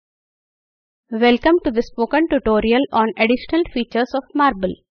Welcome to the spoken tutorial on additional features of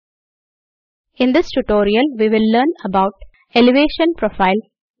marble. In this tutorial, we will learn about elevation profile,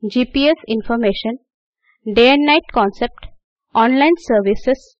 GPS information, day and night concept, online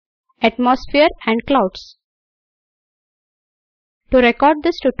services, atmosphere and clouds. To record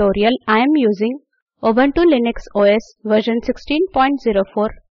this tutorial, I am using Ubuntu Linux OS version 16.04,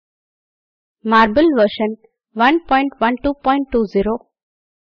 Marble version 1.12.20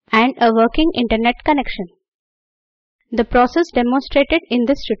 and a working internet connection. The process demonstrated in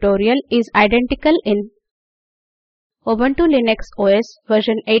this tutorial is identical in Ubuntu Linux OS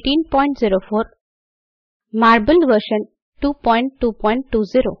version 18.04, Marble version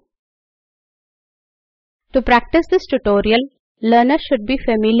 2.2.20. To practice this tutorial, learners should be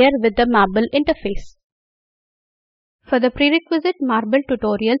familiar with the Marble interface. For the prerequisite Marble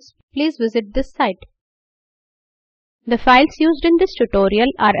tutorials, please visit this site. The files used in this tutorial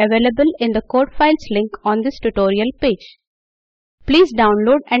are available in the code files link on this tutorial page. Please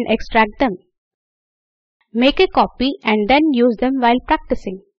download and extract them. Make a copy and then use them while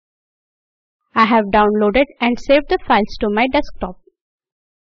practicing. I have downloaded and saved the files to my desktop.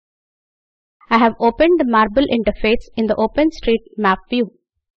 I have opened the Marble interface in the openstreetmap view.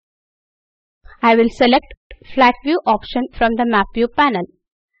 I will select Flat View option from the Map View panel.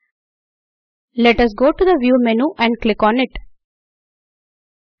 Let us go to the View menu and click on it.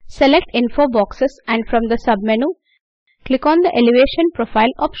 Select Info boxes and from the submenu, click on the Elevation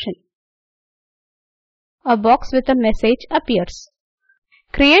Profile option. A box with a message appears.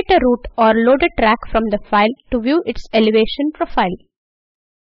 Create a route or load a track from the file to view its elevation profile.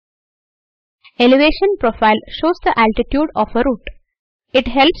 Elevation profile shows the altitude of a route. It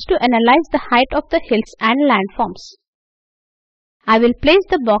helps to analyze the height of the hills and landforms. I will place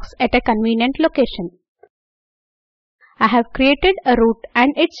the box at a convenient location. I have created a route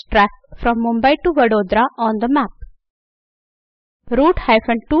and its track from Mumbai to Vadodara on the map.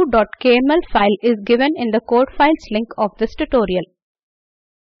 route-2.kml file is given in the code files link of this tutorial.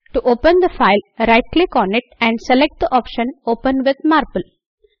 To open the file, right-click on it and select the option Open with Marble.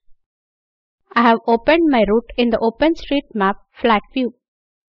 I have opened my route in the OpenStreetMap flat view.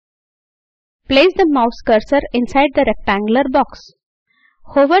 Place the mouse cursor inside the rectangular box.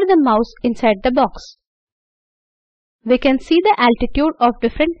 Hover the mouse inside the box. We can see the altitude of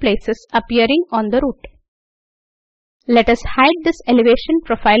different places appearing on the route. Let us hide this elevation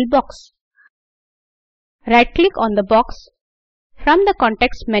profile box. Right-click on the box. From the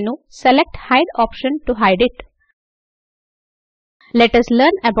context menu, select Hide option to hide it. Let us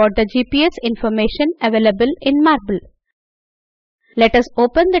learn about the GPS information available in Marble. Let us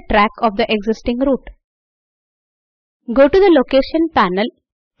open the track of the existing route. Go to the Location panel,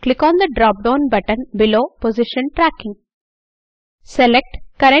 click on the drop-down button below Position Tracking. Select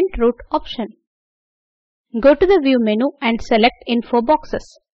Current Route option. Go to the View menu and select Info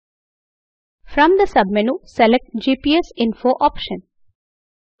boxes. From the submenu, select GPS Info option.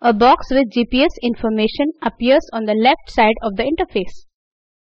 A box with GPS information appears on the left side of the interface.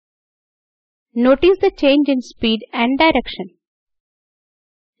 Notice the change in speed and direction.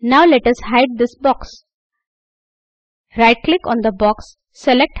 Now let us hide this box. Right-click on the box,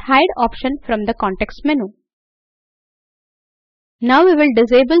 select Hide option from the context menu. Now we will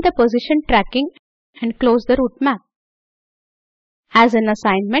disable the position tracking and close the route map. As an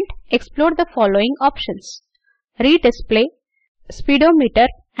assignment, explore the following options: Redisplay, Speedometer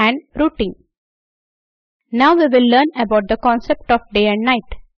and Routing. Now we will learn about the concept of day and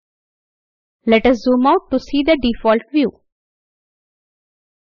night. Let us zoom out to see the default view.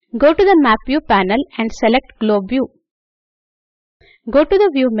 Go to the Map View panel and select Globe View. Go to the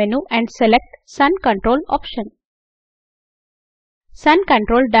View menu and select Sun Control option. Sun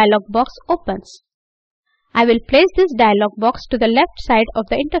Control dialog box opens. I will place this dialog box to the left side of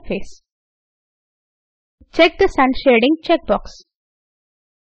the interface. Check the sun shading checkbox.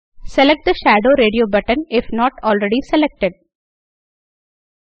 Select the Shadow Radio button if not already selected.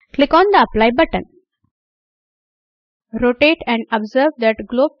 Click on the Apply button. Rotate and observe that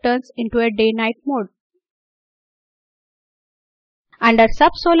globe turns into a day-night mode. Under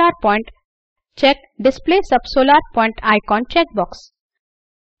Subsolar Point, check Display Subsolar Point icon checkbox.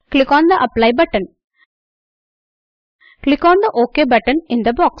 Click on the Apply button. Click on the OK button in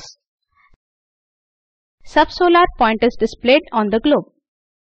the box. Subsolar point is displayed on the globe.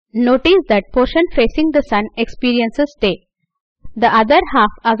 Notice that portion facing the sun experiences day. The other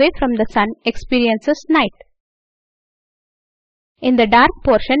half away from the sun experiences night. In the dark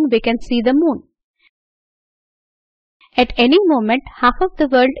portion, we can see the moon. At any moment, half of the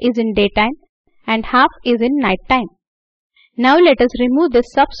world is in daytime and half is in night time. Now let us remove this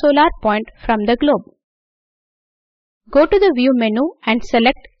subsolar point from the globe. Go to the View menu and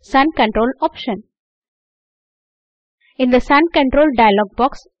select Sun Control option. In the Sun Control dialog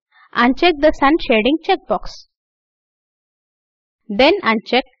box, uncheck the Sun Shading checkbox. Then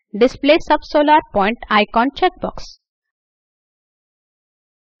uncheck Display Subsolar Point Icon checkbox.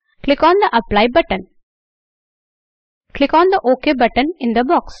 Click on the Apply button. Click on the OK button in the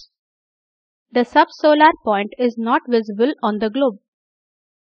box. The subsolar point is not visible on the globe.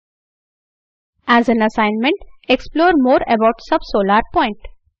 As an assignment, explore more about subsolar point.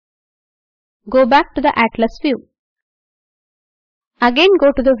 Go back to the Atlas view. Again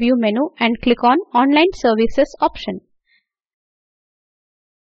go to the View menu and click on Online Services option.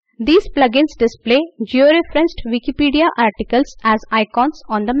 These plugins display georeferenced Wikipedia articles as icons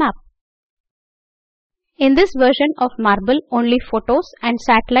on the map. In this version of Marble, only Photos and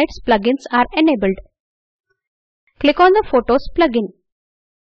Satellites plugins are enabled. Click on the Photos plugin.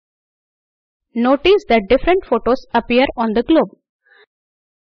 Notice that different photos appear on the globe.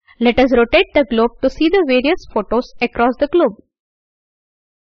 Let us rotate the globe to see the various photos across the globe.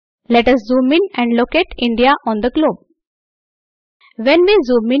 Let us zoom in and locate India on the globe. When we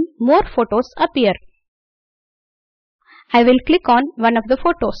zoom in, more photos appear. I will click on one of the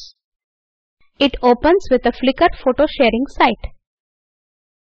photos. It opens with a Flickr photo sharing site.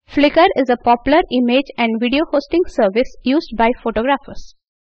 Flickr is a popular image and video hosting service used by photographers.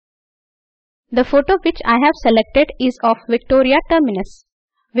 The photo which I have selected is of Victoria Terminus.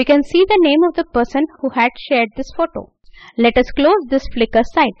 We can see the name of the person who had shared this photo. Let us close this Flickr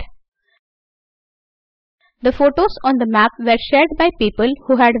site. The photos on the map were shared by people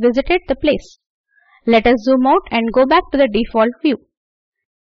who had visited the place. Let us zoom out and go back to the default view.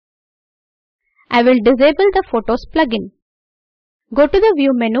 I will disable the Photos plugin. Go to the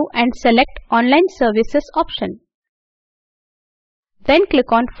View menu and select Online Services option. Then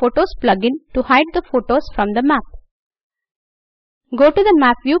click on Photos plugin to hide the photos from the map. Go to the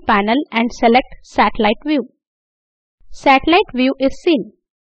Map View panel and select Satellite View. Satellite view is seen.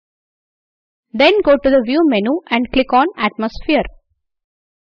 Then go to the View menu and click on Atmosphere.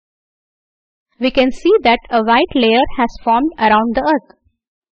 We can see that a white layer has formed around the Earth.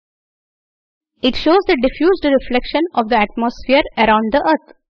 It shows the diffused reflection of the atmosphere around the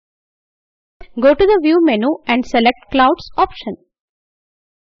Earth. Go to the View menu and select Clouds option.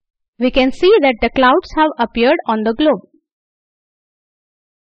 We can see that the clouds have appeared on the globe.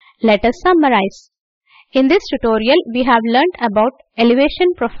 Let us summarize. In this tutorial, we have learnt about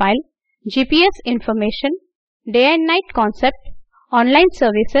elevation profile, GPS information, day and night concept, online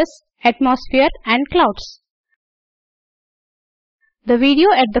services, atmosphere and clouds. The video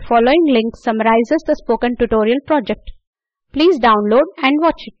at the following link summarizes the Spoken Tutorial project. Please download and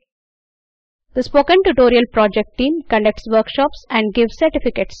watch it. The Spoken Tutorial project team conducts workshops and gives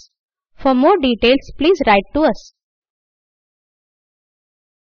certificates. For more details, please write to us.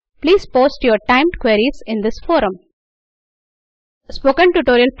 Please post your timed queries in this forum. The Spoken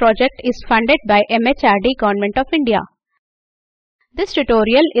Tutorial project is funded by MHRD Government of India. This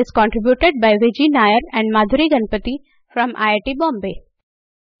tutorial is contributed by Vijay Nair and Madhuri Ganpati from IIT Bombay.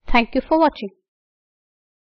 Thank you for watching.